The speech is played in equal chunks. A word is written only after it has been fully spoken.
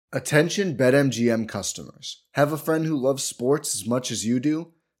Attention BetMGM customers. Have a friend who loves sports as much as you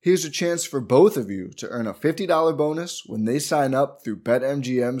do? Here's a chance for both of you to earn a $50 bonus when they sign up through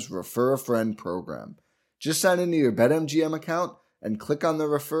BetMGM's Refer a Friend program. Just sign into your BetMGM account and click on the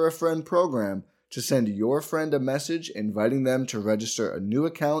Refer a Friend program to send your friend a message inviting them to register a new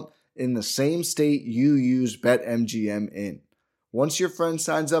account in the same state you use BetMGM in. Once your friend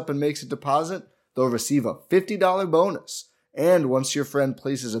signs up and makes a deposit, they'll receive a $50 bonus. And once your friend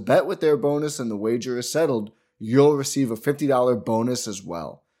places a bet with their bonus and the wager is settled, you'll receive a $50 bonus as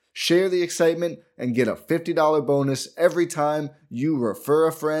well. Share the excitement and get a $50 bonus every time you refer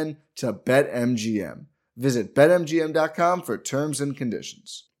a friend to BetMGM. Visit BetMGM.com for terms and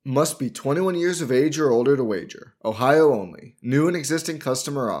conditions. Must be 21 years of age or older to wager. Ohio only. New and existing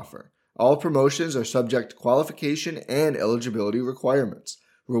customer offer. All promotions are subject to qualification and eligibility requirements.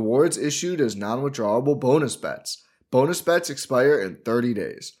 Rewards issued as non-withdrawable bonus bets. Bonus bets expire in 30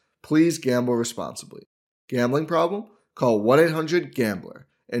 days. Please gamble responsibly. Gambling problem? Call 1-800-GAMBLER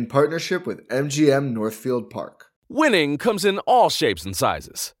in partnership with MGM Northfield Park. Winning comes in all shapes and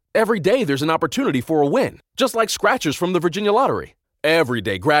sizes. Every day there's an opportunity for a win, just like scratchers from the Virginia Lottery.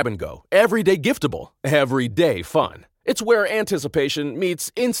 Everyday grab and go, everyday giftable, everyday fun. It's where anticipation meets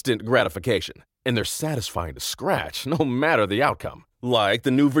instant gratification. And they're satisfying to scratch, no matter the outcome. Like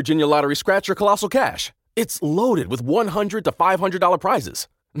the new Virginia Lottery Scratcher Colossal Cash. It's loaded with $100 to $500 prizes.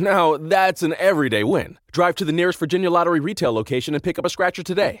 Now, that's an everyday win. Drive to the nearest Virginia Lottery retail location and pick up a scratcher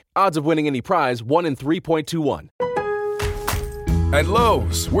today. Odds of winning any prize, 1 in 3.21. At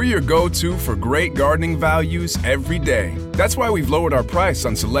Lowe's, we're your go-to for great gardening values every day. That's why we've lowered our price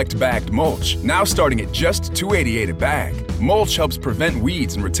on select bagged mulch, now starting at just $2.88 a bag. Mulch helps prevent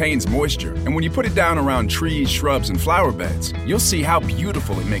weeds and retains moisture, and when you put it down around trees, shrubs, and flower beds, you'll see how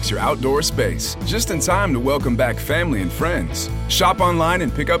beautiful it makes your outdoor space. Just in time to welcome back family and friends. Shop online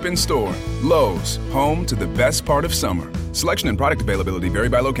and pick up in store. Lowe's, home to the best part of summer. Selection and product availability vary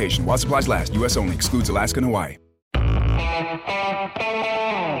by location. While supplies last, U.S. only. Excludes Alaska and Hawaii.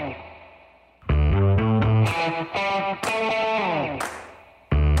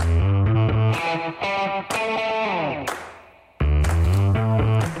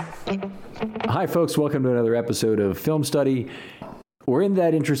 Hi, folks. Welcome to another episode of Film Study. We're in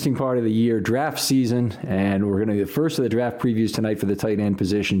that interesting part of the year, draft season, and we're going to be the first of the draft previews tonight for the tight end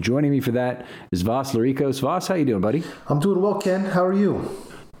position. Joining me for that is Vas Larikos. Vas, how you doing, buddy? I'm doing well, Ken. How are you?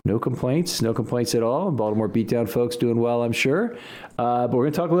 No complaints at all. Baltimore Beatdown folks doing well, I'm sure. But we're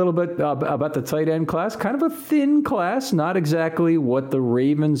going to talk a little bit about the tight end class. Kind of a thin class, not exactly what the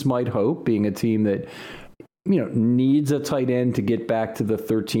Ravens might hope, being a team that needs a tight end to get back to the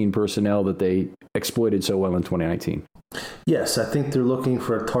 13 personnel that they exploited so well in 2019. Yes, I think they're looking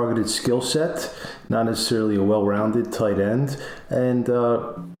for a targeted skill set, not necessarily a well-rounded tight end. And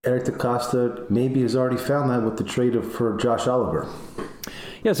Eric DeCosta maybe has already found that with the trade for Josh Oliver.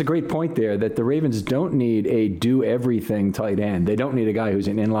 Yeah, it's a great point there that the Ravens don't need a do-everything tight end. They don't need a guy who's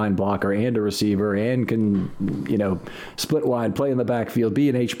an inline blocker and a receiver and can, split wide, play in the backfield, be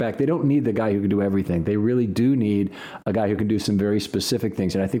an H-back. They don't need the guy who can do everything. They really do need a guy who can do some very specific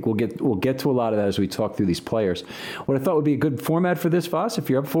things. And I think we'll get to a lot of that as we talk through these players. What I thought would be a good format for this, Voss, if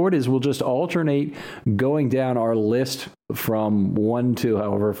you're up for it, is we'll just alternate going down our list from 1 to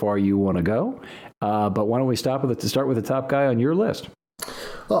however far you want to go. But why don't we start with the top guy on your list?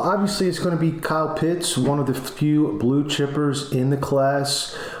 Well, obviously, it's going to be Kyle Pitts, one of the few blue chippers in the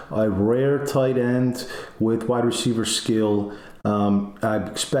class, a rare tight end with wide receiver skill. I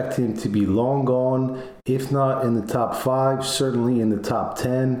expect him to be long gone, if not in the top 5, certainly in the top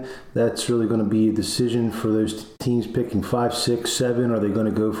 10. That's really going to be a decision for those teams picking 5, 6, 7. Are they going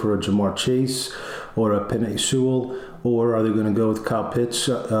to go for a Jamar Chase or a Penei Sewell, or are they going to go with Kyle Pitts?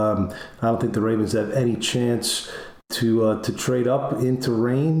 I don't think the Ravens have any chance to trade up into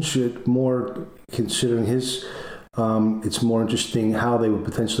range. More considering his, it's more interesting how they would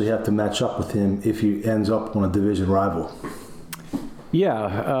potentially have to match up with him if he ends up on a division rival. Yeah,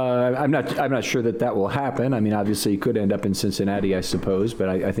 I'm not sure that will happen. I mean, obviously, he could end up in Cincinnati, I suppose, but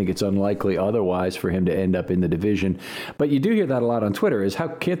I think it's unlikely otherwise for him to end up in the division. But you do hear that a lot on Twitter, is how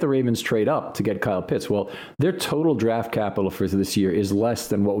can't the Ravens trade up to get Kyle Pitts? Well, their total draft capital for this year is less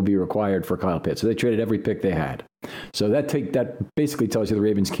than what would be required for Kyle Pitts. So they traded every pick they had. So that basically tells you the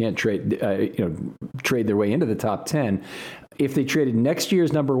Ravens can't trade their way into the top 10. If they traded next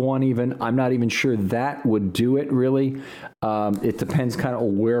year's number 1 even, I'm not even sure that would do it, really. It depends kind of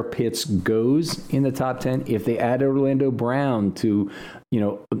where Pitts goes in the top 10. If they add Orlando Brown to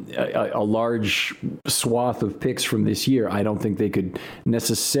a large swath of picks from this year, I don't think they could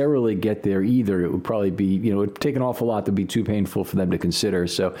necessarily get there either. It would probably be, it would take an awful lot to be too painful for them to consider.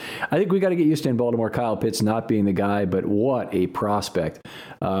 So I think we got to get used to in Baltimore Kyle Pitts not being the guy, but what a prospect.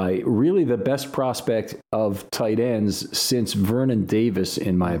 Really the best prospect of tight ends since Vernon Davis,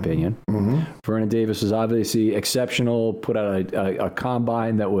 in my opinion. Mm-hmm. Vernon Davis was obviously exceptional, put out a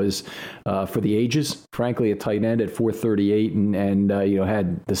combine that was for the ages, frankly, a tight end at 438 and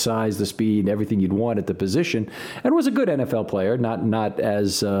had the size, the speed, everything you'd want at the position, and was a good NFL player, not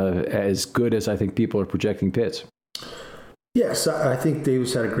as good as I think people are projecting Pitts. Yes, I think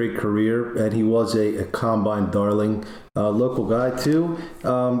Davis had a great career, and he was a combine darling, local guy too.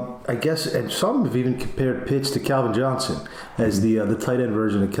 I guess, and some have even compared Pitts to Calvin Johnson as the tight end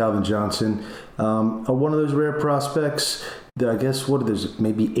version of Calvin Johnson. One of those rare prospects. I guess there's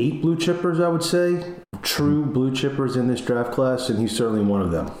maybe 8 blue chippers, I would say, true blue chippers in this draft class, and he's certainly one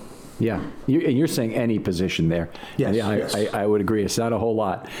of them. Yeah, you're saying any position there. Yes, yes. I would agree. It's not a whole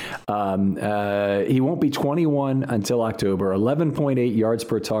lot. He won't be 21 until October. 11.8 yards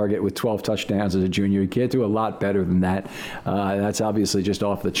per target with 12 touchdowns as a junior. He can't do a lot better than that. That's obviously just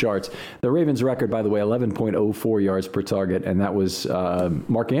off the charts. The Ravens' record, by the way, 11.04 yards per target, and that was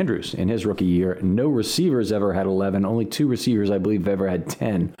Mark Andrews in his rookie year. No receivers ever had 11. Only 2 receivers, I believe, ever had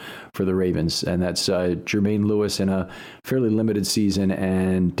 10 for the Ravens, and that's Jermaine Lewis in a fairly limited season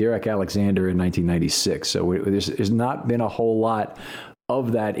and Derek Alexander in 1996. So there's not been a whole lot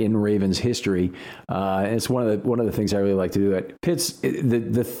of that in Ravens history. And it's one of the things I really like to do. At Pitts,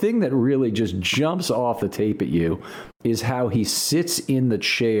 the thing that really just jumps off the tape at you is how he sits in the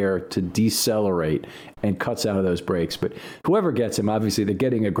chair to decelerate and cuts out of those breaks. But whoever gets him, obviously, they're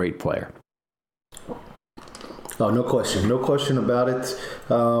getting a great player. Oh, no question about it.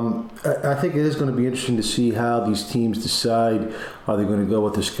 I think it is going to be interesting to see how these teams decide. Are they going to go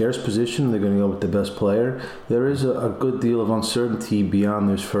with the scarce position? Are they going to go with the best player? There is a good deal of uncertainty beyond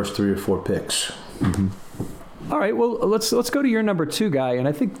those first 3 or 4 picks. Mm-hmm. All right, well, let's go to your number 2 guy, and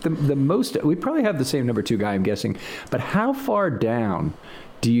I think the most we probably have the same number 2 guy, I'm guessing. But how far down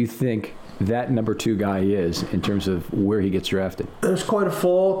do you think that number 2 guy is in terms of where he gets drafted? There's quite a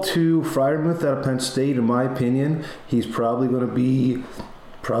fall to Freiermuth out of Penn State, in my opinion. He's probably going to be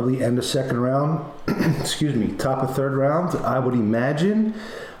end of second round, top of third round, I would imagine.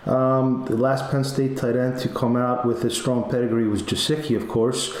 The last Penn State tight end to come out with a strong pedigree was Gesicki, of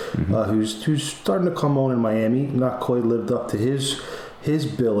course, mm-hmm. who's starting to come on in Miami. Not quite lived up to his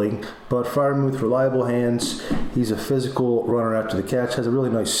billing, but Freiermuth, reliable hands. He's a physical runner after the catch, has a really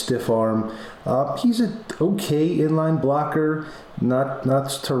nice stiff arm. He's an okay inline blocker, not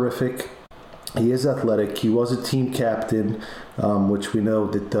terrific. He is athletic. He was a team captain, which we know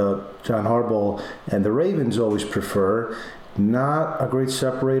that John Harbaugh and the Ravens always prefer. Not a great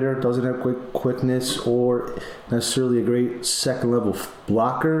separator, doesn't have quickness or necessarily a great second-level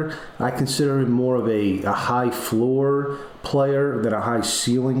blocker. I consider him more of a high floor player than a high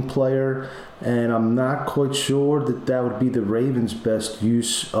ceiling player, and I'm not quite sure that would be the Ravens' best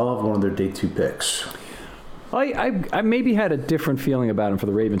use of one of their day 2 picks. I maybe had a different feeling about him for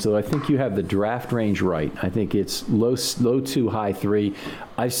the Ravens, though I think you have the draft range right. I think it's low 2, high 3.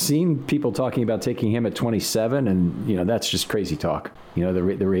 I've seen people talking about taking him at 27, and that's just crazy talk. The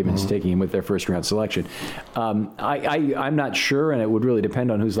Ravens taking him with their first round selection. I'm not sure, and it would really depend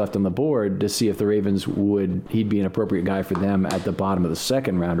on who's left on the board to see if the Ravens he'd be an appropriate guy for them at the bottom of the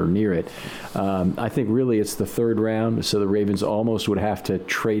second round or near it. I think really it's the third round, so the Ravens almost would have to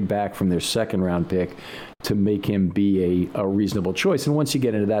trade back from their second round pick to make him be a reasonable choice. And once you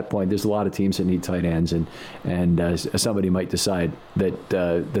get into that point, there's a lot of teams that need tight ends, and somebody might decide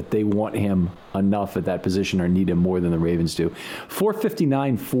that they want him enough at that position or need him more than the Ravens do.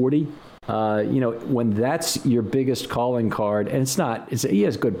 459.40. When that's your biggest calling card, and he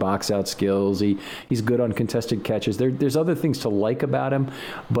has good box out skills. He's good on contested catches. There's other things to like about him,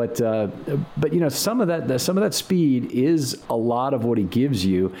 but some of that speed is a lot of what he gives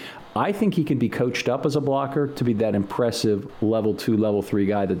you. I think he can be coached up as a blocker to be that impressive level 2, level 3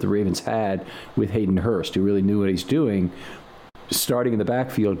 guy that the Ravens had with Hayden Hurst, who really knew what he's doing, starting in the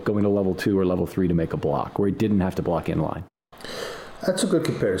backfield, going to level 2 or level 3 to make a block, where he didn't have to block in line. That's a good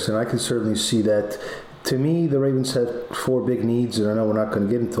comparison. I can certainly see that. To me, the Ravens have 4 big needs, and I know we're not going to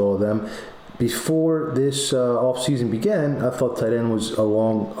get into all of them. before this offseason began, I thought tight end was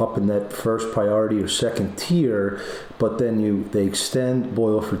up in that first priority or second tier. But then they extend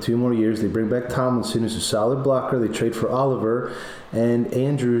Boyle for 2 more years. They bring back Tomlinson, who's a solid blocker. They trade for Oliver. And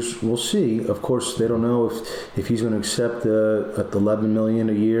Andrews, we'll see. Of course, they don't know if he's going to accept the $11 million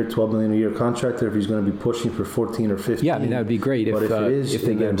a year, $12 million a year contract, or if he's going to be pushing for 14 or 15. Yeah, I mean, that would be great if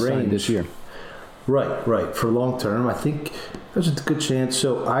they get him signed this year. Right. For long term, I think there's a good chance.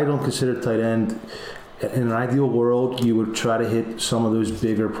 So I don't consider tight end. In an ideal world, you would try to hit some of those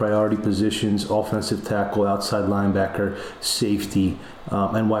bigger priority positions: offensive tackle, outside linebacker, safety,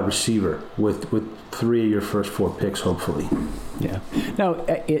 and wide receiver with 3 of your first 4 picks, hopefully. Yeah. Now,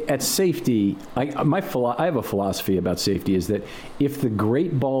 at safety, I have a philosophy about safety is that if the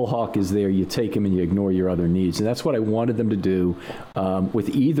great ball hawk is there, you take him and you ignore your other needs. And that's what I wanted them to do with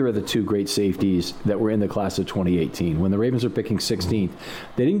either of the 2 great safeties that were in the class of 2018. When the Ravens were picking 16th,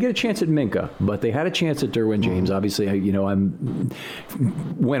 they didn't get a chance at Minkah, but they had a chance at Derwin James. Obviously, I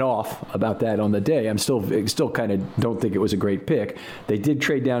went off about that on the day. I'm still kind of don't think it was a great pick. They did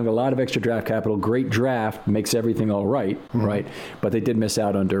trade down a lot of extra draft capital. Great draft makes everything all right, right? But they did miss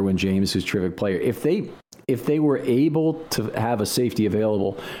out on Derwin James, who's a terrific player. If they were able to have a safety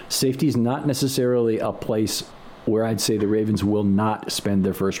available, safety is not necessarily a place where I'd say the Ravens will not spend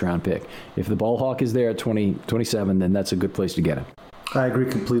their first round pick. If the ball hawk is there at 27, then that's a good place to get him. I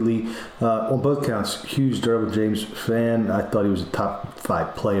agree completely. On both counts, huge Derwin James fan. I thought he was a top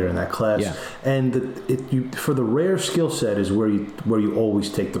 5 player in that class. Yeah. And for the rare skill set is where you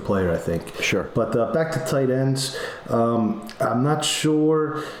always take the player, I think. Sure. But back to tight ends, I'm not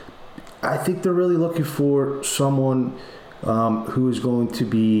sure. I think they're really looking for someone who is going to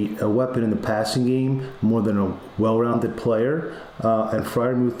be a weapon in the passing game more than a well-rounded player. And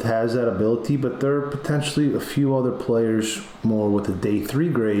Freiermuth has that ability, but there are potentially a few other players more with a day 3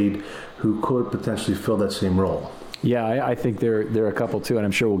 grade who could potentially fill that same role. Yeah, I think there are a couple too, and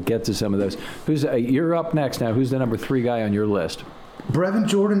I'm sure we'll get to some of those. You're up next now. Who's the number 3 guy on your list? Brevin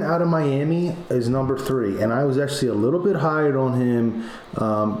Jordan out of Miami is number 3, and I was actually a little bit higher on him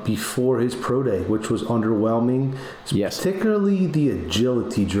before his pro day, which was underwhelming. Yes. Particularly the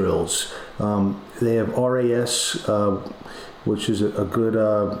agility drills. They have RAS, which is a good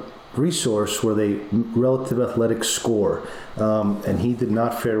resource where they relative athletic score, and he did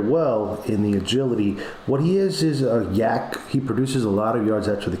not fare well in the agility. What he is a yak. He produces a lot of yards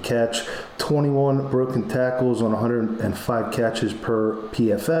after the catch, 21 broken tackles on 105 catches per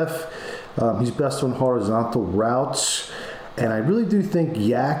PFF. He's best on horizontal routes. And I really do think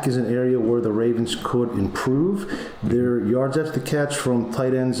yak is an area where the Ravens could improve. Their yards after the catch from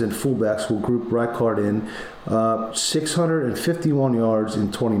tight ends and fullbacks will group Reichardt in. 651 yards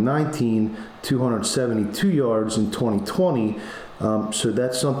in 2019, 272 yards in 2020. So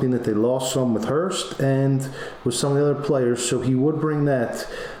that's something that they lost some with Hurst and with some of the other players. So he would bring that.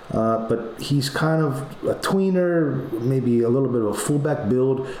 But he's kind of a tweener, maybe a little bit of a fullback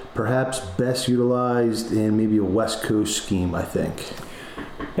build, perhaps best utilized in maybe a West Coast scheme, I think.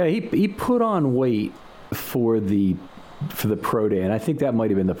 Yeah, he put on weight for the pro day, and I think that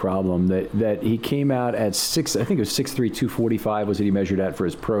might have been the problem, that he came out at 6, I think it was 6'3", 245 was what he measured at for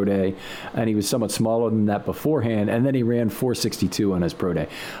his pro day, and he was somewhat smaller than that beforehand, and then he ran 462 on his pro day.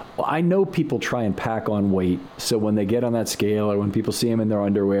 Well, I know people try and pack on weight, so when they get on that scale or when people see him in their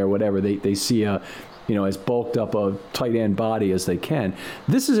underwear or whatever, they see as bulked up a tight end body as they can.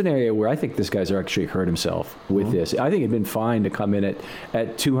 This is an area where I think this guy's actually hurt himself with this. I think it'd been fine to come in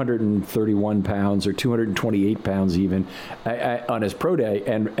at 231 pounds or 228 pounds even on his pro day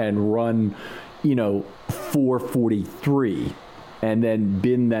and run, 443. And then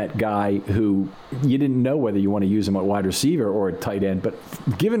been that guy who you didn't know whether you want to use him at wide receiver or at tight end. But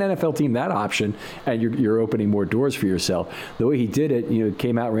give an NFL team that option, and you're opening more doors for yourself. The way he did it,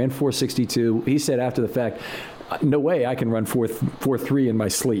 came out, ran 462. He said after the fact, no way I can run 4.3 in my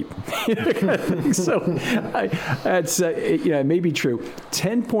sleep. So it may be true.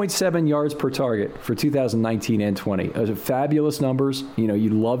 10.7 yards per target for 2019 and 20. Those are fabulous numbers.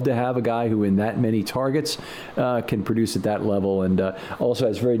 You'd love to have a guy who in that many targets can produce at that level, and also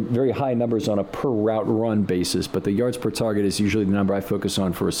has very, very high numbers on a per route run basis. But the yards per target is usually the number I focus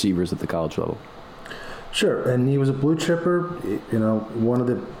on for receivers at the college level. Sure, and he was a blue chipper, one of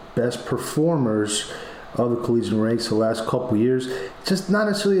the best performers of the collegiate ranks the last couple years. Just not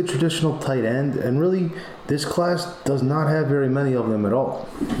necessarily a traditional tight end, and really this class does not have very many of them at all.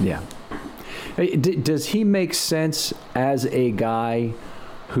 Yeah. Does he make sense as a guy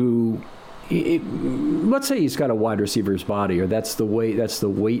who let's say he's got a wide receiver's body, or that's the weight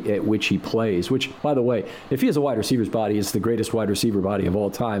at which he plays, which, by the way, if he has a wide receiver's body, it's the greatest wide receiver body of all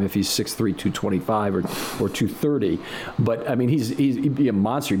time if he's 6'3", 225 or 230. But, I mean, he'd be a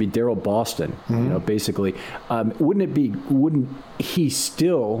monster. He'd be Darryl Boston, basically. Wouldn't he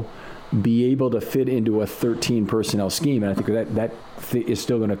still be able to fit into a 13 personnel scheme? And I think that is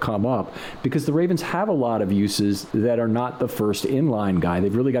still going to come up because the Ravens have a lot of uses that are not the first inline guy.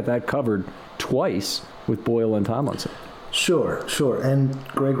 They've really got that covered twice with Boyle and Tomlinson. Sure. And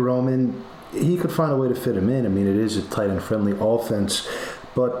Greg Roman, he could find a way to fit him in. I mean, it is a tight end friendly offense.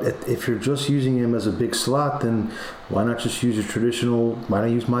 But if you're just using him as a big slot, then why not just use why not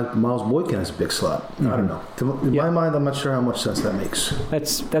use Miles Boykin as a big slot? I don't know. In my mind, I'm not sure how much sense that makes.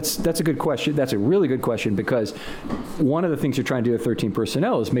 That's a good question. That's a really good question because one of the things you're trying to do with 13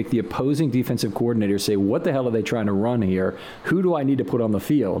 personnel is make the opposing defensive coordinator say, what the hell are they trying to run here? Who do I need to put on the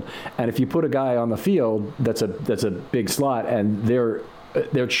field? And if you put a guy on the field that's a big slot and their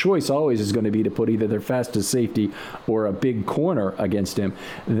choice always is going to be to put either their fastest safety or a big corner against him,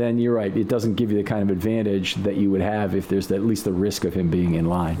 then you're right. It doesn't give you the kind of advantage that you would have if there's at least the risk of him being in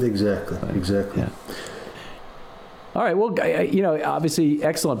line. Exactly. Yeah. All right. Well, obviously,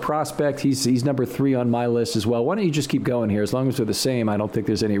 excellent prospect. He's number 3 on my list as well. Why don't you just keep going here? As long as they're the same, I don't think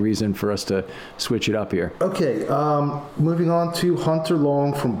there's any reason for us to switch it up here. Okay. Moving on to Hunter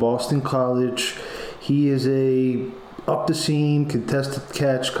Long from Boston College. He is a up the seam, contested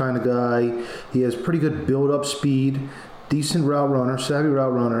catch kind of guy. He has pretty good build-up speed, decent route runner, savvy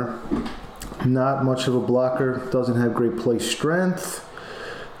route runner, not much of a blocker, doesn't have great play strength,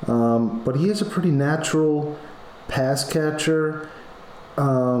 but he is a pretty natural pass catcher.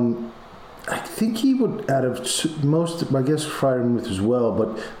 I think he would, out of most, I guess Freiermuth as well,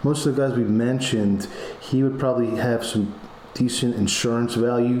 but most of the guys we mentioned, he would probably have some decent insurance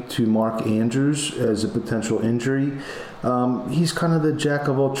value to Mark Andrews as a potential injury. He's kind of the jack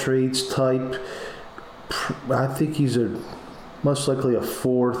of all trades type. I think he's most likely a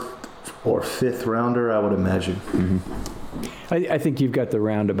 4th or 5th rounder, I would imagine. Mm-hmm. I think you've got the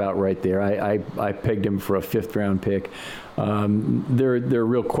roundabout right there. I pegged him for a 5th round pick. There are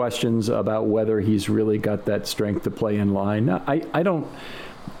real questions about whether he's really got that strength to play in line. I don't.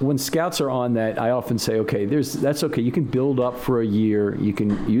 When scouts are on that, I often say, okay, that's okay. You can build up for a year. You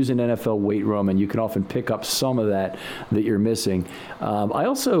can use an NFL weight room, and you can often pick up some of that you're missing. I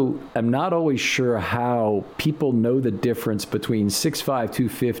also am not always sure how people know the difference between 6'5",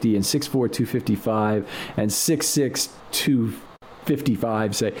 250 and 6'4", 255 and 6'6",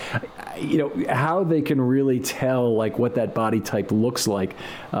 255, say, how they can really tell like what that body type looks like.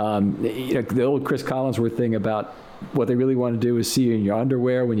 The old Chris Collinsworth thing about what they really want to do is see you in your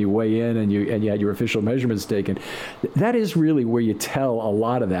underwear when you weigh in and you had your official measurements taken. That is really where you tell a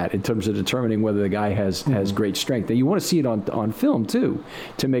lot of that in terms of determining whether the guy has great strength. And you want to see it on film too,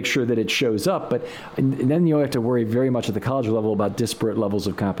 to make sure that it shows up. But and then you have to worry very much at the college level about disparate levels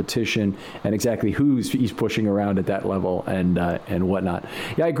of competition and exactly he's pushing around at that level and whatnot.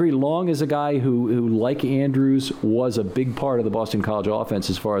 Yeah, I agree. Long is a guy who like Andrews was a big part of the Boston College offense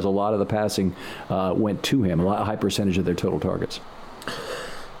as far as a lot of the passing went to him. A high percentage of their total targets.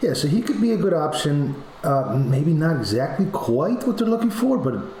 Yeah, so he could be a good option. Maybe not exactly quite what they're looking for,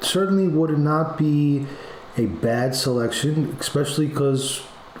 but it certainly would not be a bad selection, especially because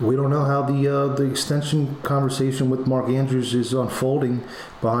we don't know how the extension conversation with Mark Andrews is unfolding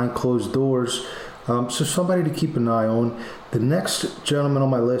behind closed doors. So somebody to keep an eye on. The next gentleman on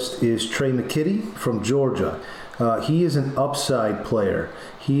my list is Trey McKitty from Georgia. He is an upside player.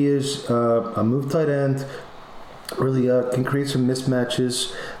 He is a move tight end. Really can create some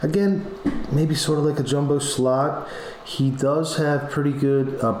mismatches. Again, maybe sort of like a jumbo slot. He does have pretty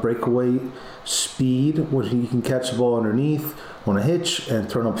good breakaway speed, where he can catch the ball underneath on a hitch and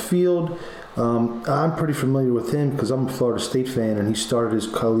turn up field. I'm pretty familiar with him because I'm a Florida State fan, and he started his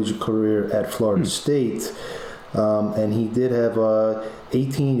collegiate career at Florida State. And he did have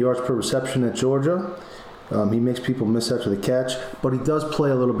 18 yards per reception at Georgia. He makes people miss after the catch, but he does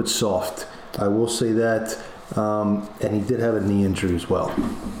play a little bit soft. I will say that. And he did have a knee injury as well.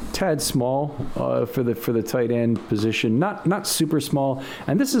 Tad small for the tight end position, not super small.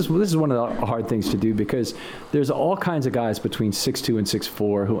 And this is one of the hard things to do because there's all kinds of guys between 6'2" and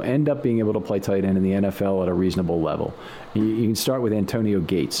 6'4" who end up being able to play tight end in the NFL at a reasonable level. You can start with Antonio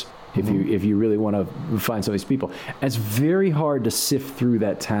Gates. if you really want to find some of these people. And it's very hard to sift through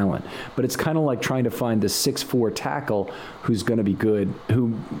that talent, but it's kind of like trying to find the 6'4" tackle who's going to be good, who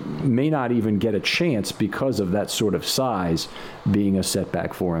may not even get a chance because of that sort of size being a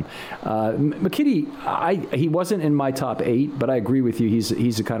setback for him. McKitty, he wasn't in my top 8, but I agree with you.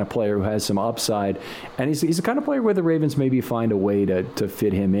 He's the kind of player who has some upside, and he's the kind of player where the Ravens maybe find a way to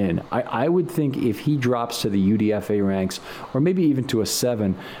fit him in. I would think if he drops to the UDFA ranks, or maybe even to a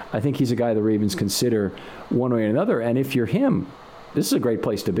 7, I think he's a guy the Ravens consider one way or another. And if you're him, this is a great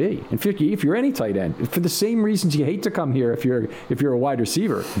place to be. And if you're any tight end, for the same reasons you hate to come here if you're a wide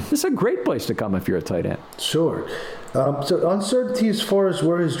receiver, this is a great place to come if you're a tight end. Sure. So uncertainty as far as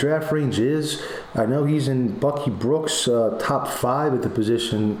where his draft range is. I know he's in Bucky Brooks' top 5 at the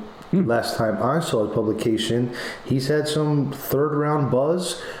position. Last time I saw his publication, he's had some third-round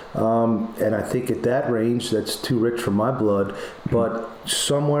buzz, and I think at that range, that's too rich for my blood. But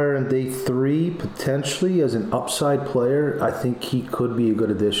somewhere in day 3, potentially as an upside player, I think he could be a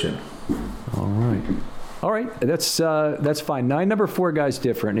good addition. All right, that's fine. Number 4 guy's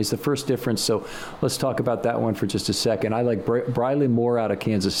different. He's the first difference, so let's talk about that one for just a second. I like Briley Moore out of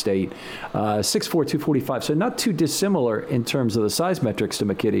Kansas State, 6'4", 245, so not too dissimilar in terms of the size metrics to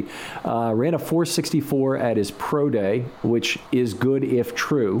McKitty. Ran a 4.64 at his pro day, which is good if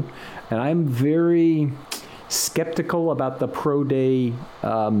true, and I'm very skeptical about the pro day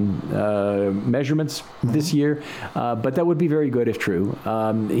measurements this year, but that would be very good if true.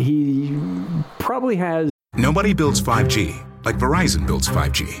 He probably has. Nobody builds 5G like Verizon builds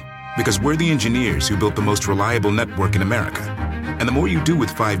 5G, because we're the engineers who built the most reliable network in America. And the more you do with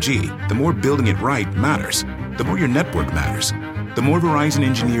 5G, the more building it right matters. The more your network matters. The more Verizon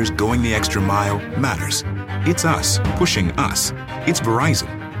engineers going the extra mile matters. It's us pushing us. It's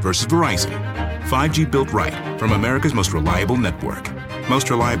Verizon versus Verizon. 5G built right from America's most reliable network. Most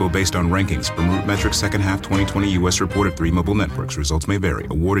reliable based on rankings from RootMetrics second half 2020 U.S. report of 3 mobile networks. Results may vary.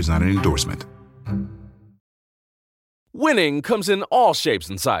 Award is not an endorsement. Winning comes in all shapes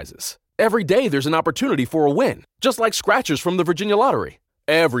and sizes. Every day there's an opportunity for a win, just like scratchers from the Virginia Lottery.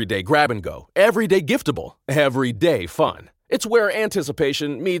 Every day grab and go, every day giftable, every day fun. It's where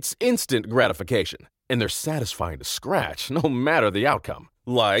anticipation meets instant gratification, and they're satisfying to scratch no matter the outcome.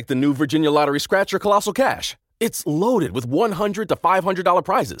 Like the new Virginia Lottery Scratcher Colossal Cash. It's loaded with $100 to $500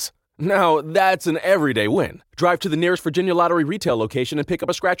 prizes. Now, that's an everyday win. Drive to the nearest Virginia Lottery retail location and pick up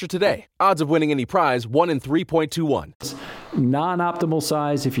a scratcher today. Odds of winning any prize, 1 in 3.21. Non-optimal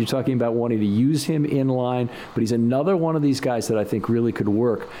size if you're talking about wanting to use him in line, but he's another one of these guys that I think really could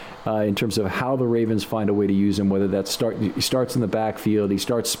work in terms of how the Ravens find a way to use him, whether that's he starts in the backfield, he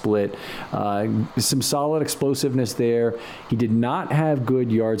starts split, some solid explosiveness there. He did not have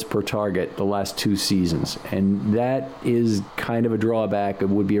good yards per target the last 2 seasons, and that is kind of a drawback. It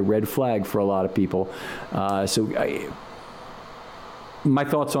would be a red flag for a lot of people. My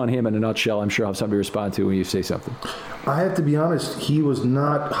thoughts on him in a nutshell, I'm sure I'll have something to respond to when you say something. I have to be honest, he was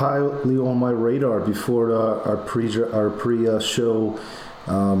not highly on my radar before our pre-show,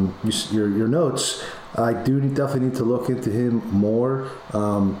 your notes. I do definitely need to look into him more. A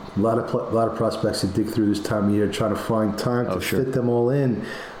lot of prospects to dig through this time of year, trying to find time to fit them all in.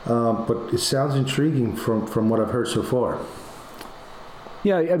 But it sounds intriguing from what I've heard so far.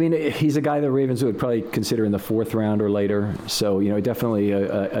 Yeah, I mean, he's a guy the Ravens would probably consider in the 4th round or later. So, definitely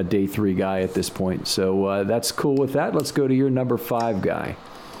a day 3 guy at this point. So that's cool with that. Let's go to your number 5 guy.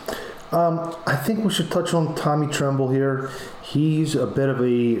 I think we should touch on Tommy Tremble here. He's a bit of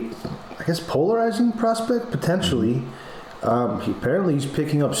a, polarizing prospect, potentially. Apparently he's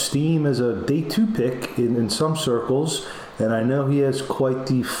picking up steam as a day 2 pick in some circles. And I know he has quite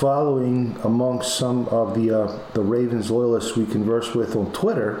the following amongst some of the Ravens loyalists we converse with on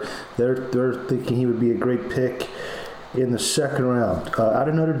Twitter. They're thinking he would be a great pick in the 2nd round. Out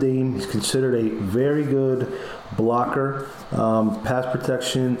of Notre Dame, he's considered a very good blocker, pass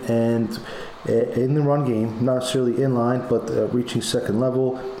protection, and in the run game, not necessarily in line, but reaching 2nd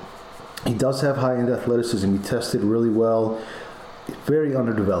level. He does have high-end athleticism. He tested really well. Very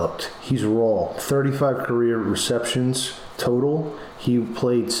underdeveloped. He's raw. 35 career receptions total. He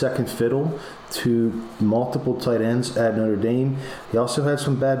played 2nd fiddle to multiple tight ends at Notre Dame. He also had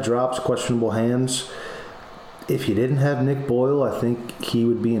some bad drops, questionable hands. If you didn't have Nick Boyle, I think he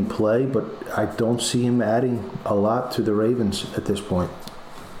would be in play, but I don't see him adding a lot to the Ravens at this point.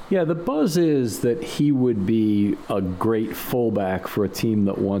 Yeah, the buzz is that he would be a great fullback for a team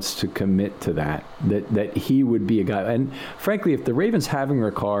that wants to commit to that he would be a guy. And frankly, if the Ravens having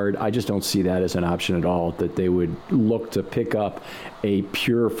Ricard, I just don't see that as an option at all, that they would look to pick up a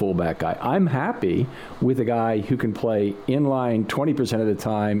pure fullback guy. I'm happy with a guy who can play inline 20% of the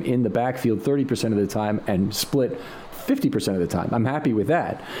time, in the backfield 30% of the time, and split 50% of the time. I'm happy with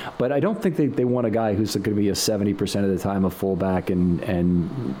that. But I don't think they want a guy who's going to be a 70% of the time a fullback and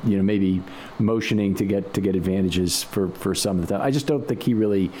maybe motioning to get advantages for some of the time. I just don't think he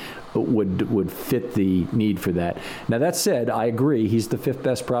really would fit the need for that. Now, that said, I agree. He's the 5th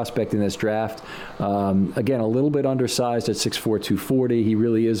best prospect in this draft. Again, a little bit undersized at 6'4", 240. He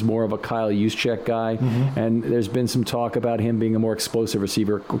really is more of a Kyle Juszczyk guy. Mm-hmm. And there's been some talk about him being a more explosive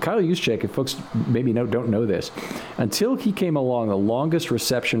receiver. Kyle Juszczyk, if folks maybe don't know this, until he came along, the longest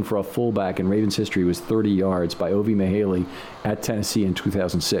reception for a fullback in Ravens history was 30 yards by Ovi Mihaly at Tennessee in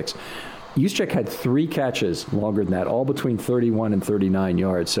 2006. Juszczyk had 3 catches longer than that, all between 31 and 39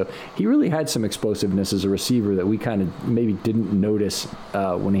 yards. So he really had some explosiveness as a receiver that we kind of maybe didn't notice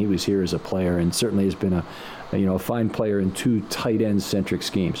when he was here as a player, and certainly has been a fine player in 2 tight end centric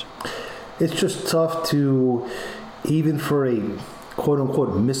schemes. It's just tough to, even for a quote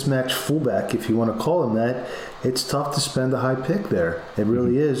unquote mismatched fullback, if you want to call him that, it's tough to spend a high pick there. It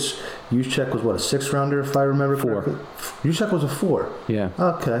really is. Juszczyk was, what, a 6th rounder, if I remember correctly? 4. Juszczyk was a 4. Yeah.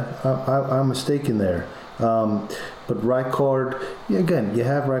 Okay. I'm mistaken there. But Ricard, again, you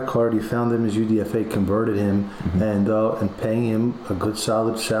have Ricard. You found him as UDFA, converted him, and paying him a good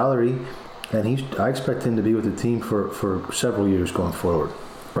solid salary. And I expect him to be with the team for several years going forward.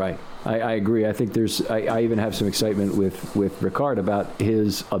 Right. I agree. I think I even have some excitement with Ricard about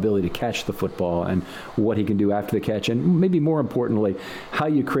his ability to catch the football and what he can do after the catch, and maybe more importantly, how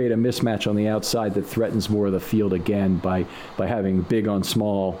you create a mismatch on the outside that threatens more of the field again by having big on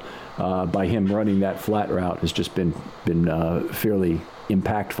small, by him running that flat route has just been fairly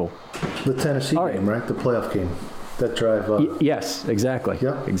impactful. The Tennessee game, right? The playoff game. That drive. Yes, exactly.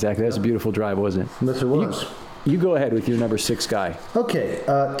 Yeah. Exactly. That was a beautiful drive, wasn't it? Yes, it was. You go ahead with your number 6 guy. Okay,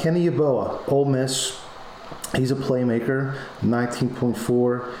 Kenny Yeboah, Ole Miss. He's a playmaker,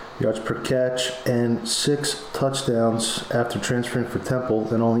 19.4 yards per catch and 6 touchdowns after transferring for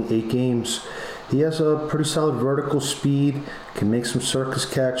Temple in only 8 games. He has a pretty solid vertical speed, can make some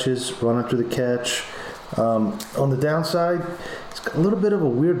circus catches, run after the catch. On the downside, he's got a little bit of a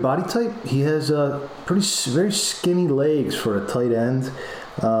weird body type. He has very skinny legs for a tight end.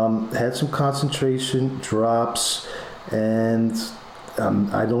 Had some concentration drops, and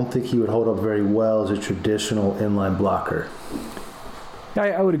I don't think he would hold up very well as a traditional inline blocker.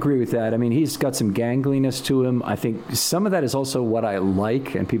 I would agree with that. I mean, he's got some gangliness to him. I think some of that is also what I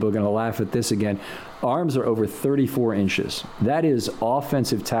like, and people are going to laugh at this again. Arms are over 34 inches. That is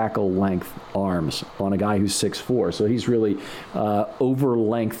offensive tackle length arms on a guy who's 6'4". So he's really over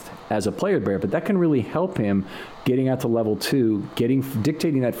length as a player bear, but that can really help him getting out to level 2,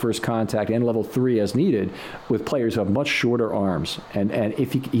 dictating that first contact, and level 3 as needed with players who have much shorter arms. And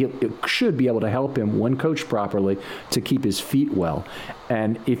if he should be able to help him, when coached properly, to keep his feet well.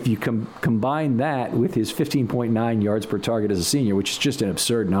 And if you combine that with his 15.9 yards per target as a senior, which is just an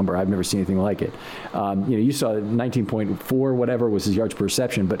absurd number. I've never seen anything like it. You saw 19.4, whatever, was his yards per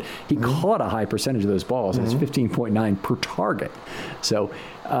reception, but he caught a high percentage of those balls, and it's 15.9 per target. So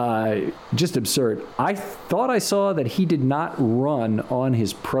just absurd. I thought I saw that he did not run on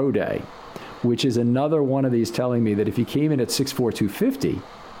his pro day, which is another one of these telling me that if he came in at 6'4", 250,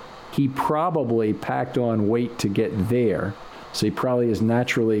 he probably packed on weight to get there. So he probably is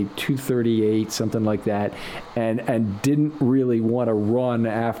naturally 238, something like that, and didn't really want to run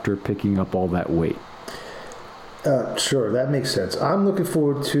after picking up all that weight. Sure, that makes sense. I'm looking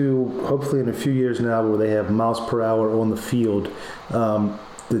forward to, hopefully in a few years now, where they have miles per hour on the field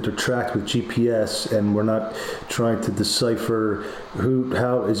that are tracked with GPS, and we're not trying to decipher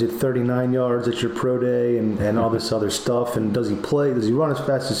how is it 39 yards at your pro day and all this other stuff, and does he run as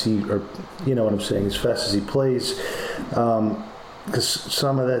fast as he, or you know what I'm saying, as fast as he plays, because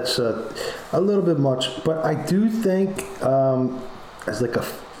some of that's a little bit much, but I do think as like a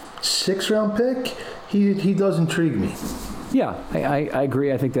 6th-round pick, he does intrigue me. Yeah, I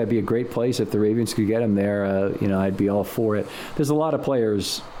agree. I think that'd be a great place if the Ravens could get him there. I'd be all for it. There's a lot of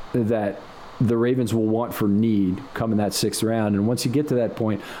players that the Ravens will want for need come in that 6th round. And once you get to that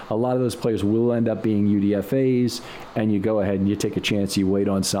point, a lot of those players will end up being UDFAs, and you go ahead and you take a chance, you wait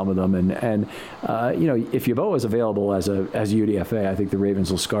on some of them. And if Yeboah is available as UDFA, I think the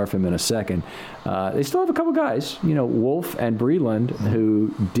Ravens will scarf him in a second. They still have a couple guys, Wolf and Breland,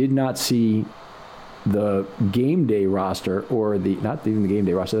 who did not see the game day roster, or not even the game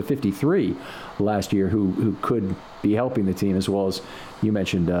day roster, the 53 last year who could be helping the team, as well as you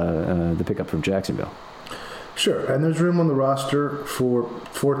mentioned the pickup from Jacksonville. Sure, and there's room on the roster for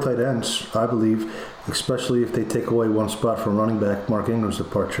 4 tight ends, I believe, especially if they take away one spot from running back Mark Ingram's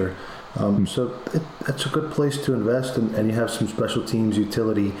departure. So it's a good place to invest, and you have some special teams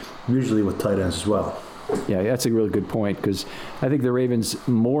utility, usually with tight ends as well. Yeah, that's a really good point, because I think the Ravens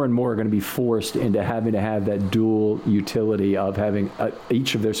more and more are going to be forced into having to have that dual utility of having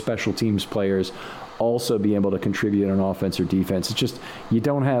each of their special teams players also be able to contribute on offense or defense. It's just you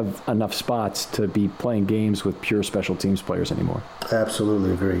don't have enough spots to be playing games with pure special teams players anymore.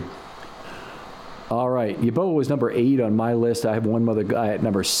 Absolutely agree. All right, Yeboah was number 8 on my list. I have one other guy at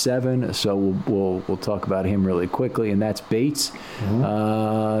number 7, so we'll talk about him really quickly, and that's Bates.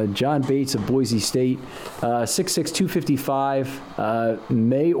 Mm-hmm. John Bates of Boise State, 6'6", 255,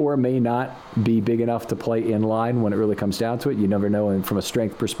 may or may not be big enough to play in line when it really comes down to it. You never know, and from a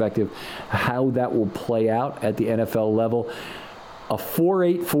strength perspective, how that will play out at the NFL level. A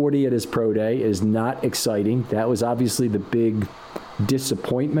 4.8 40 at his pro day is not exciting. That was obviously the big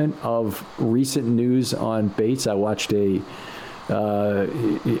disappointment of recent news on Bates. I watched an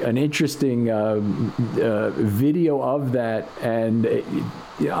interesting video of that, and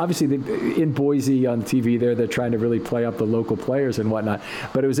obviously in Boise on TV they're trying to really play up the local players and whatnot,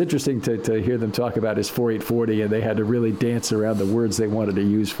 but it was interesting to hear them talk about his 4.8 40, and they had to really dance around the words they wanted to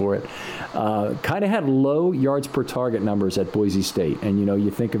use for it. Kind of had low yards per target numbers at Boise State, and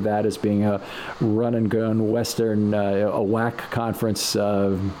you think of that as being a run and gun Western, a WAC conference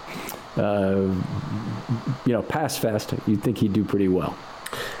pass fest. You'd think he'd do pretty well.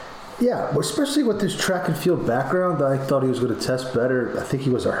 Yeah, especially with his track and field background, I thought he was going to test better. I think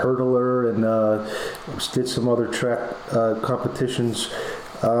he was a hurdler and did some other track competitions.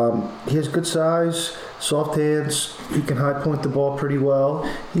 He has good size, soft hands. He can high point the ball pretty well.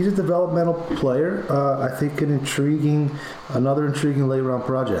 He's a developmental player. I think another intriguing late round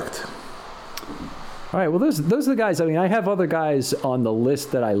project. All right, well, those are the guys. I mean, I have other guys on the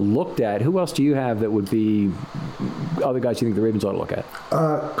list that I looked at. Who else do you have that would be other guys you think the Ravens ought to look at?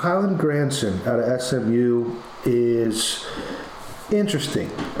 Kylen Granson out of SMU is interesting.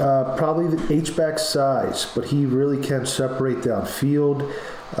 Probably the H-back size, but he really can separate downfield.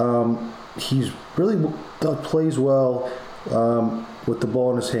 He's really plays well with the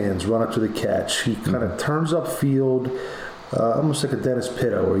ball in his hands, run up to the catch. He kind of turns upfield, almost like a Dennis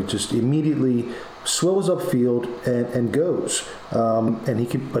Pitta, where he just immediately swivels upfield and goes.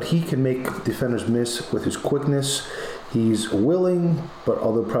 But he can make defenders miss with his quickness. He's willing, but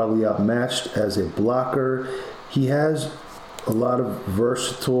although probably outmatched as a blocker. He has a lot of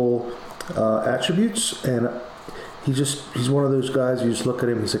versatile attributes, and he's one of those guys, you just look at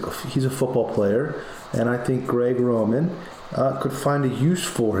him, he's a football player, and I think Greg Roman could find a use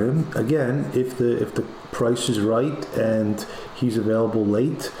for him, again, if the price is right and he's available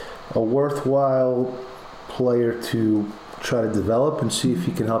late. A worthwhile player to try to develop and see if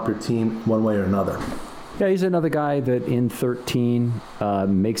he can help your team one way or another. Yeah, he's another guy that in 13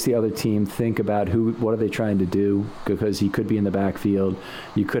 makes the other team think about what are they trying to do, because he could be in the backfield.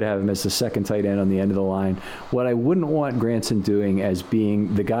 You could have him as the second tight end on the end of the line. What I wouldn't want Granson doing as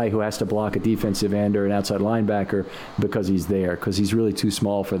being the guy who has to block a defensive end or an outside linebacker because he's there, because he's really too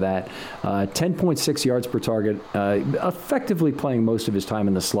small for that. 10.6 yards per target, effectively playing most of his time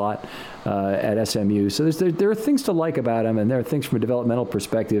in the slot at SMU. So there are things to like about him, and there are things from a developmental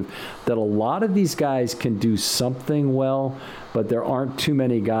perspective that a lot of these guys can do something well, but there aren't too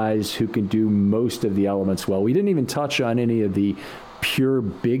many guys who can do most of the elements well. We didn't even touch on any of the pure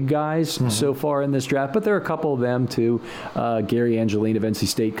big guys so far in this draft, but there are a couple of them too. Gary Angeline of NC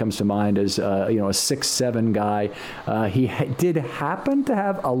State comes to mind as a 6'7" guy. He did happen to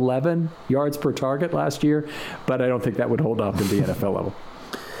have 11 yards per target last year, but I don't think that would hold up at the NFL level.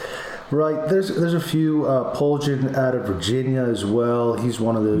 Right. There's a few. Poljan out of Virginia as well. He's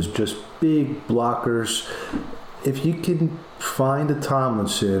one of those just big blockers. If you can find a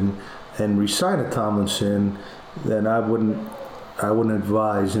Tomlinson and re-sign a Tomlinson, then I wouldn't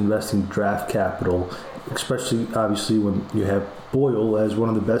advise investing draft capital, especially obviously when you have Boyle as one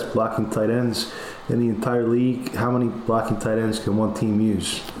of the best blocking tight ends in the entire league. How many blocking tight ends can one team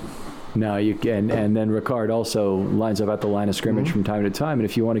use? No, you can, and then Ricard also lines up at the line of scrimmage from time to time. And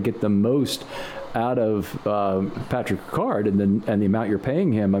if you want to get the most out of Patrick Ricard and the amount you're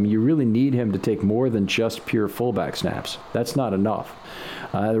paying him, I mean, you really need him to take more than just pure fullback snaps. That's not enough.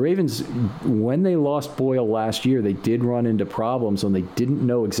 The Ravens, when they lost Boyle last year, they did run into problems and they didn't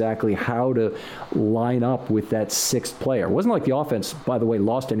know exactly how to line up with that sixth player. It wasn't like the offense, by the way,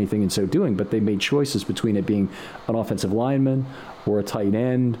 lost anything in so doing, but they made choices between it being an offensive lineman or a tight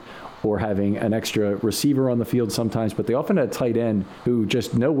end or having an extra receiver on the field sometimes, but they often had a tight end who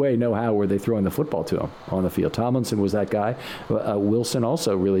just no way, no how were they throwing the football to him on the field. Tomlinson was that guy. Wilson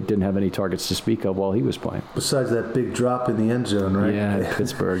also really didn't have any targets to speak of while he was playing. Besides that big drop in the end zone, right? Yeah,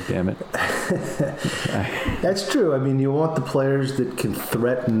 Pittsburgh, damn it. That's true. I mean, you want the players that can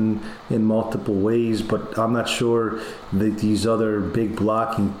threaten in multiple ways, but I'm not sure that these other big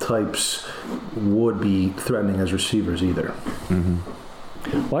blocking types would be threatening as receivers either. Mm-hmm.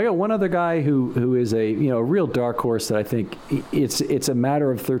 Well, I got one other guy who is a real dark horse that I think it's a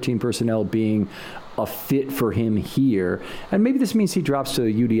matter of 13 personnel being a fit for him here. And maybe this means he drops to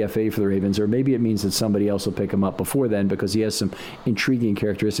UDFA for the Ravens, or maybe it means that somebody else will pick him up before then because he has some intriguing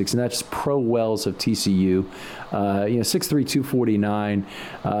characteristics, and that's Pro Wells of TCU. 6'3", 249.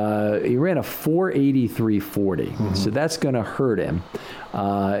 He ran a 4.83 so that's going to hurt him.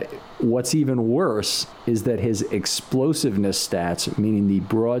 What's even worse is that his explosiveness stats, meaning the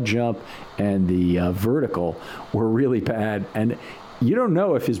broad jump and the vertical, were really bad. And you don't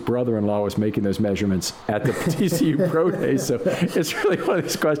know if his brother-in-law was making those measurements at the TCU Pro Day. So it's really one of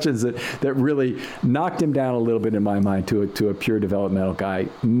these questions that really knocked him down a little bit in my mind to a pure developmental guy.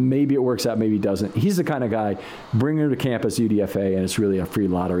 Maybe it works out, maybe it doesn't. He's the kind of guy, bring him to campus UDFA, and it's really a free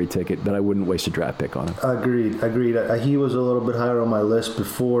lottery ticket, but I wouldn't waste a draft pick on him. Agreed. He was a little bit higher on my list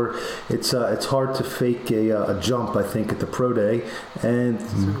before. It's hard to fake a jump, I think, at the Pro Day.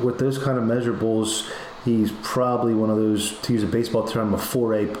 And with those kind of measurables, he's probably one of those, to use a baseball term, a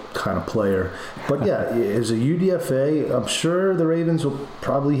 4A kind of player. But yeah, as a UDFA, I'm sure the Ravens will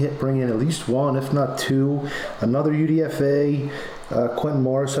probably bring in at least one, if not two. Another UDFA, Quentin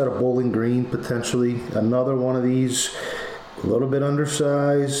Morris out of Bowling Green, potentially. Another one of these, a little bit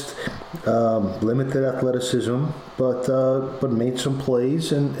undersized, limited athleticism, but made some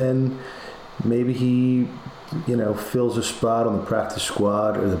plays, and maybe he fills a spot on the practice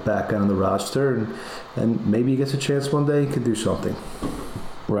squad or the back end of the roster, and maybe he gets a chance one day he could do something.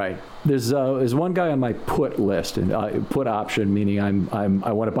 Right. There's one guy on my put list, and put option, meaning I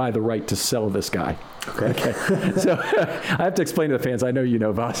want to buy the right to sell this guy. Okay. So I have to explain to the fans. I know you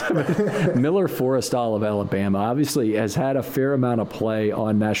know Voss. Miller Forrestall of Alabama obviously has had a fair amount of play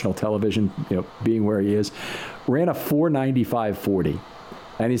on national television, being where he is. Ran a 4.95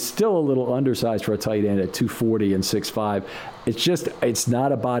 and he's still a little undersized for a tight end at 240 and 6'5". It's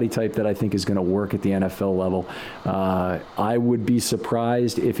not a body type that I think is going to work at the NFL level. I would be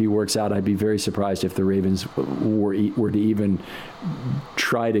surprised if he works out. I'd be very surprised if the Ravens were to even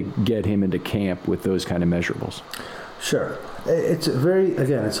try to get him into camp with those kind of measurables. Sure. It's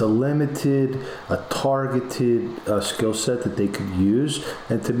a limited, a targeted skill set that they could use.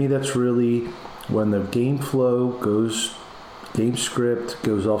 And to me, that's really when the game flow goes, game script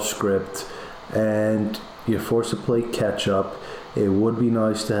goes off script, and you're forced to play catch up. It would be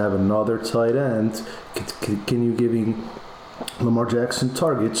nice to have another tight end continue giving Lamar Jackson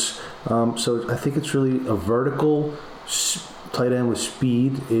targets. So I think it's really a vertical tight end with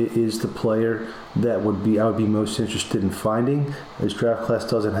speed is the player that I would be most interested in finding. This draft class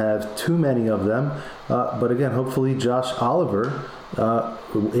doesn't have too many of them, but again, hopefully Josh Oliver,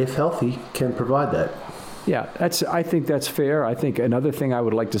 if healthy, can provide that. Yeah, I think that's fair. I think another thing I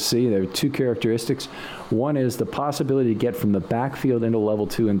would like to see, there are two characteristics. One is the possibility to get from the backfield into level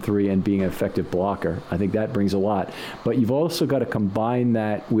 2 and 3 and being an effective blocker. I think that brings a lot. But you've also got to combine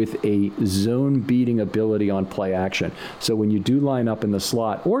that with a zone-beating ability on play action. So when you do line up in the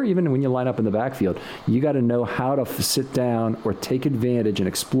slot, or even when you line up in the backfield, you got to know how to sit down or take advantage and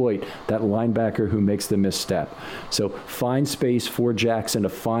exploit that linebacker who makes the misstep. So find space for Jackson to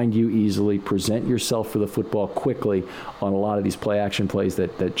find you easily, present yourself for the football quickly on a lot of these play action plays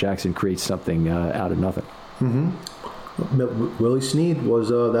that Jackson creates something out of nothing. Mm-hmm. Willie Snead was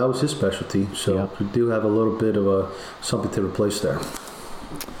that was his specialty, so we do have a little bit of something to replace there.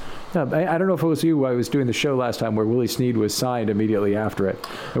 Yeah, I don't know if it was you. I was doing the show last time where Willie Snead was signed immediately after it.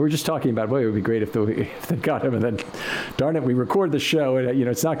 And we were just talking about, it would be great if they got him. And then, darn it, we record the show, and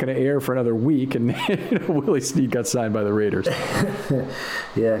it's not going to air for another week. And Willie Snead got signed by the Raiders.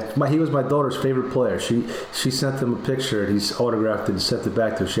 Yeah, he was my daughter's favorite player. She sent him a picture, and he's autographed it and sent it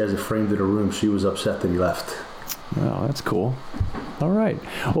back to her. She has it framed in her room. She was upset that he left. Oh, that's cool. All right.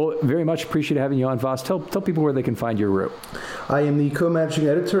 Well, very much appreciate having you on, Voss. Tell people where they can find your work. I am the co-managing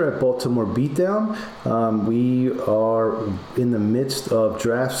editor at Baltimore Beatdown. We are in the midst of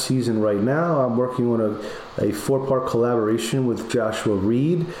draft season right now. I'm working on a 4-part collaboration with Joshua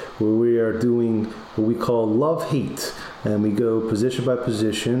Reed, where we are doing what we call love-hate. And we go position by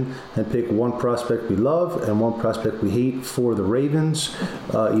position and pick one prospect we love and one prospect we hate for the Ravens,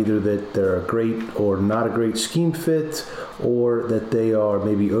 either that they're a great or not a great scheme fit, or that they are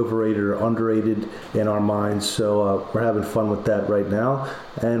maybe overrated or underrated in our minds. So we're having fun with that right now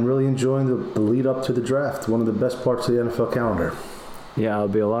and really enjoying the lead up to the draft, one of the best parts of the NFL calendar. Yeah, it'll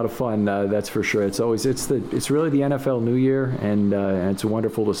be a lot of fun. That's for sure. It's really the NFL New Year, and it's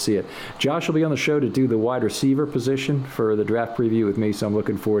wonderful to see it. Josh will be on the show to do the wide receiver position for the draft preview with me, so I'm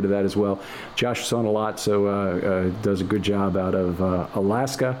looking forward to that as well. Josh is on a lot, so does a good job out of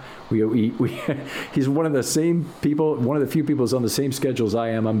Alaska. He's one of the same people, one of the few people who's on the same schedule as I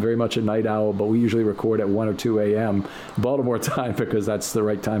am. I'm very much a night owl, but we usually record at 1 or 2 a.m. Baltimore time because that's the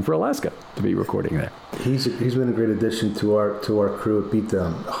right time for Alaska to be recording there. He's been a great addition to our crew at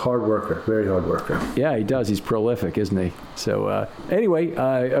Beatdown. Hard worker, very hard worker. Yeah, he does. He's prolific, isn't he? So anyway,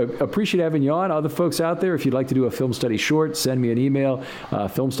 appreciate having you on. Other folks out there, if you'd like to do a film study short, send me an email,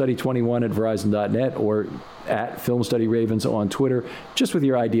 filmstudy21@verizon.net or at Film Study Ravens on Twitter, just with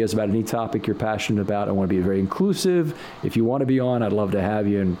your ideas about any topic you're passionate about. I want to be very inclusive. If you want to be on, I'd love to have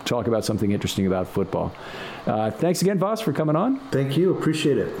you and talk about something interesting about football. Thanks again, Voss, for coming on. Thank you.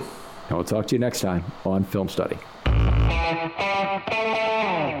 Appreciate it. And we'll talk to you next time on Film Study.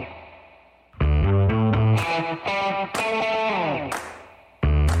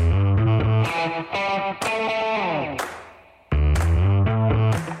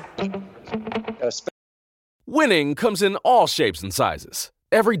 Winning comes in all shapes and sizes.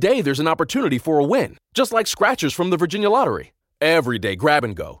 Every day there's an opportunity for a win, just like scratchers from the Virginia Lottery. Every day grab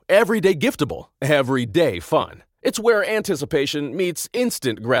and go, every day giftable, every day fun. It's where anticipation meets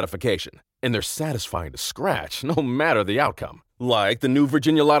instant gratification, and they're satisfying to scratch no matter the outcome. Like the new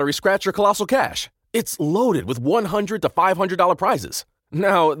Virginia Lottery Scratcher Colossal Cash. It's loaded with $100 to $500 prizes.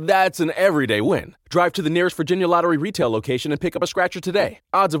 Now, that's an everyday win. Drive to the nearest Virginia Lottery retail location and pick up a scratcher today.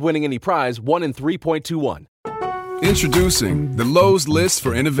 Odds of winning any prize, 1 in 3.21. Introducing the Lowe's List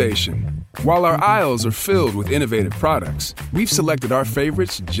for Innovation. While our aisles are filled with innovative products, we've selected our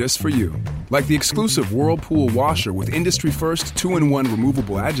favorites just for you. Like the exclusive Whirlpool washer with industry-first 2-in-1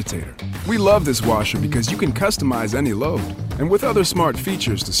 removable agitator. We love this washer because you can customize any load. And with other smart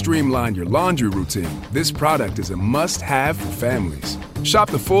features to streamline your laundry routine, this product is a must-have for families.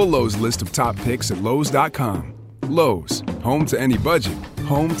 Shop the full Lowe's list of top picks at Lowe's.com. Lowe's, home to any budget,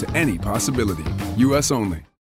 home to any possibility. U.S. only.